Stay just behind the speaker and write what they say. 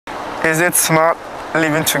Is it smart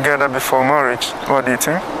living together before marriage? What do you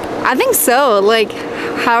think? I think so. Like,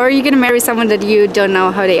 how are you gonna marry someone that you don't know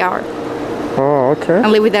how they are Oh, okay.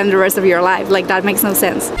 and live with them the rest of your life? Like, that makes no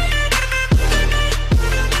sense.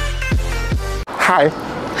 Hi,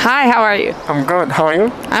 Hi, how are you? I'm good. How are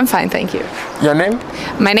you? I'm fine, thank you. Your name?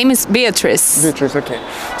 My name is Beatrice. Beatrice, okay.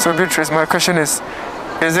 So Beatrice, my question is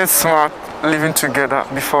it smart living together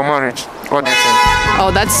before marriage? What do you think? Oh,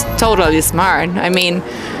 that's totally smart. I mean,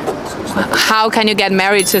 how can you get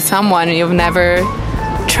married to someone you've never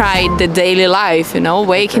tried the daily life,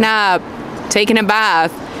 waking up, taking a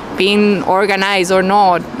bath, being organized or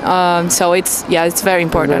not. So it's very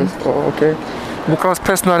important. Oh, okay. Because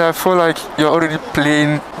personally, I feel like you're already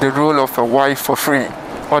playing the role of a wife for free.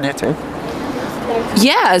 What do you think?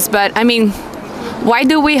 Yes, but I mean, why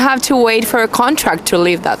do we have to wait for a contract to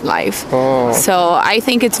live that life? Oh. So I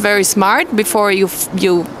think it's very smart before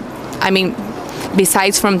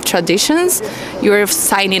besides from traditions, you're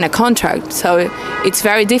signing a contract. So it's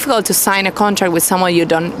very difficult to sign a contract with someone you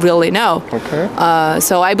don't really know. Okay.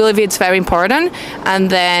 So I believe it's very important. And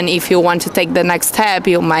then if you want to take the next step,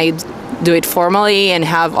 you might do it formally and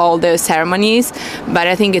have all the ceremonies. But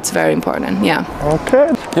I think it's very important, yeah.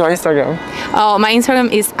 Okay. Your Instagram? Oh, my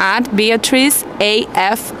Instagram is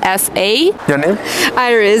 @BeatriceAFSA. Your name?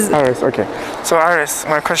 Iris. Iris, okay. So Iris,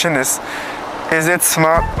 my question is it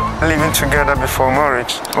smart living together before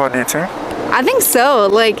marriage? What do you think? I think so.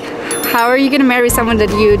 Like, how are you gonna marry someone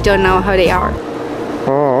that you don't know how they are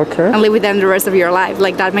Oh, okay. and live with them the rest of your life?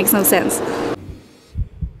 Like, that makes no sense.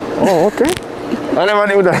 Oh, okay. I never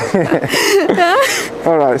knew that.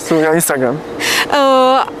 Alright, so your Instagram?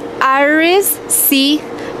 Oh, Iris CMORAN.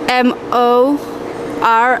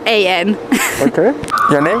 Okay.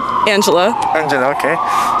 Your name? Angela. Angela, okay.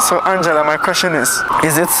 So Angela, my question is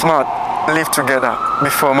it smart live together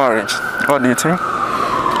before marriage? What do you think?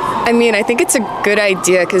 I mean, I think it's a good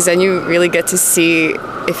idea because then you really get to see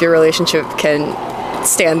if your relationship can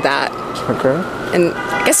stand that. Okay. And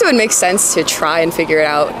I guess it would make sense to try and figure it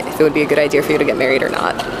out if it would be a good idea for you to get married or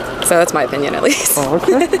not. So that's my opinion, at least. Oh,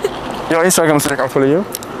 okay. Your Instagram so they can follow you?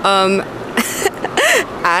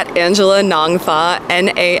 @Angela Nangfa,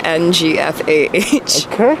 NANGFAH.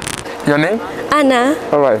 Okay. Your name? Anna.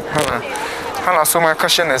 Alright, Hannah. Hannah, so my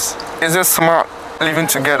question is it smart living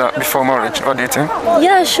together before marriage? What do you think?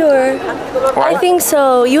 Yeah, sure. Why? I think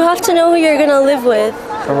so. You have to know who you're gonna live with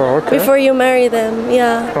Oh, okay. before you marry them.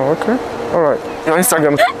 Yeah. Oh, okay. Alright. Your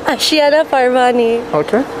Instagram? Ashiana Parvani.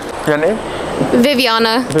 Okay. Your name?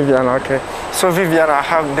 Viviana. Viviana, okay. So Viviana, I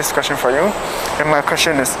have this question for you. And my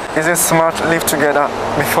question is it smart live together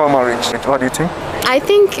before marriage? What do you think? I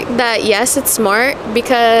think that yes, it's smart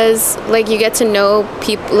because like you get to know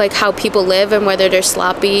people, like how people live and whether they're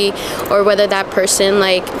sloppy or whether that person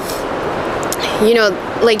like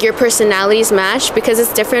your personalities match, because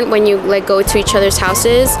it's different when you like go to each other's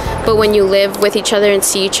houses, but when you live with each other and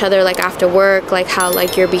see each other like after work, like how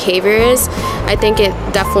like your behavior is, I think it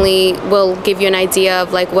definitely will give you an idea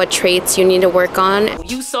of like what traits you need to work on.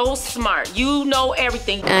 You so smart. You know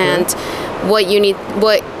everything. And what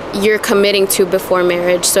you're committing to before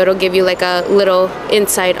marriage, so it'll give you like a little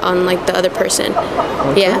insight on like the other person.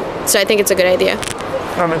 Okay. Yeah, so I think it's a good idea.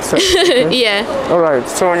 That makes sense. Okay. Yeah. Alright,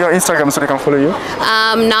 so your Instagram so they can follow you?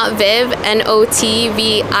 Not Viv,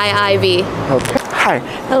 NOTVIIV. Okay. Hi.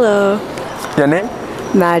 Hello. Your name?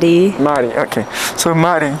 Maddie. Maddie, okay. So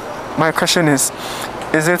Maddie, my question is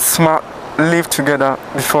it smart live together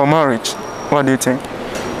before marriage? What do you think?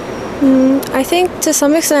 I think to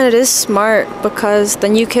some extent it is smart because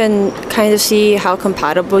then you can kind of see how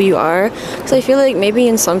compatible you are. Because I feel like maybe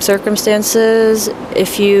in some circumstances,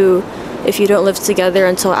 if you don't live together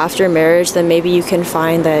until after marriage, then maybe you can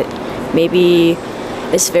find that maybe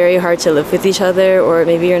it's very hard to live with each other, or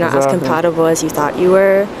maybe you're not as compatible as you thought you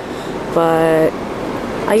were. But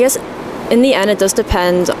I guess in the end it does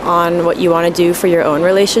depend on what you want to do for your own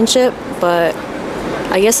relationship. But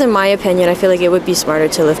I guess in my opinion, I feel like it would be smarter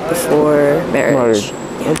to live before marriage.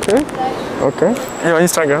 Yeah. Okay. Okay. Your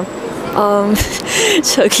Instagram?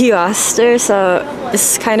 Chogi Waster, so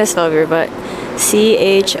it's kind of spelled weird, but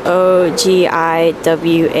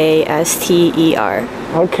CHOGIWASTER.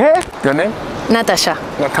 Okay. Your name? Natasha.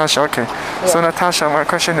 Natasha, okay. Yeah. So Natasha, my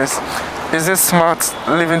question is it smart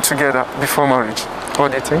living together before marriage?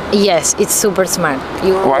 What do you think? Yes, it's super smart.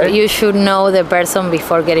 Why? You should know the person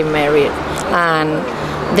before getting married. And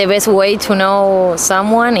the best way to know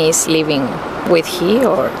someone is living with he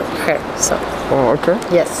or her. So. Oh, okay.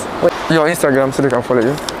 Yes. Your Instagram so they can follow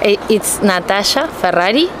you? It's Natasha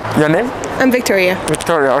Ferrari. Your name? I'm Victoria.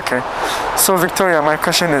 Victoria, okay. So Victoria, my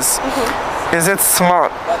question is it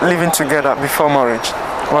smart living together before marriage?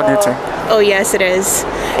 What do you think? Oh yes, it is.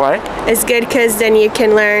 Why? It's good because then you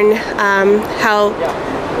can learn how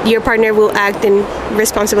your partner will act in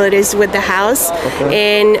responsibilities with the house,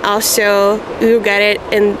 and also you get it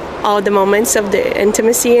in all the moments of the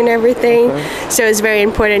intimacy and everything. So it's very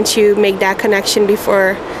important to make that connection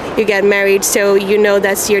before you get married, so you know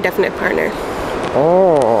that's your definite partner.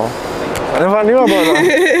 Oh, I never knew about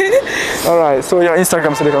that. All right, so your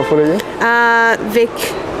Instagram so they can follow you? Vic,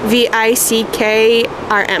 VICKRM.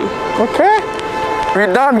 Okay,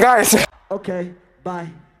 we're done, guys. Okay, bye.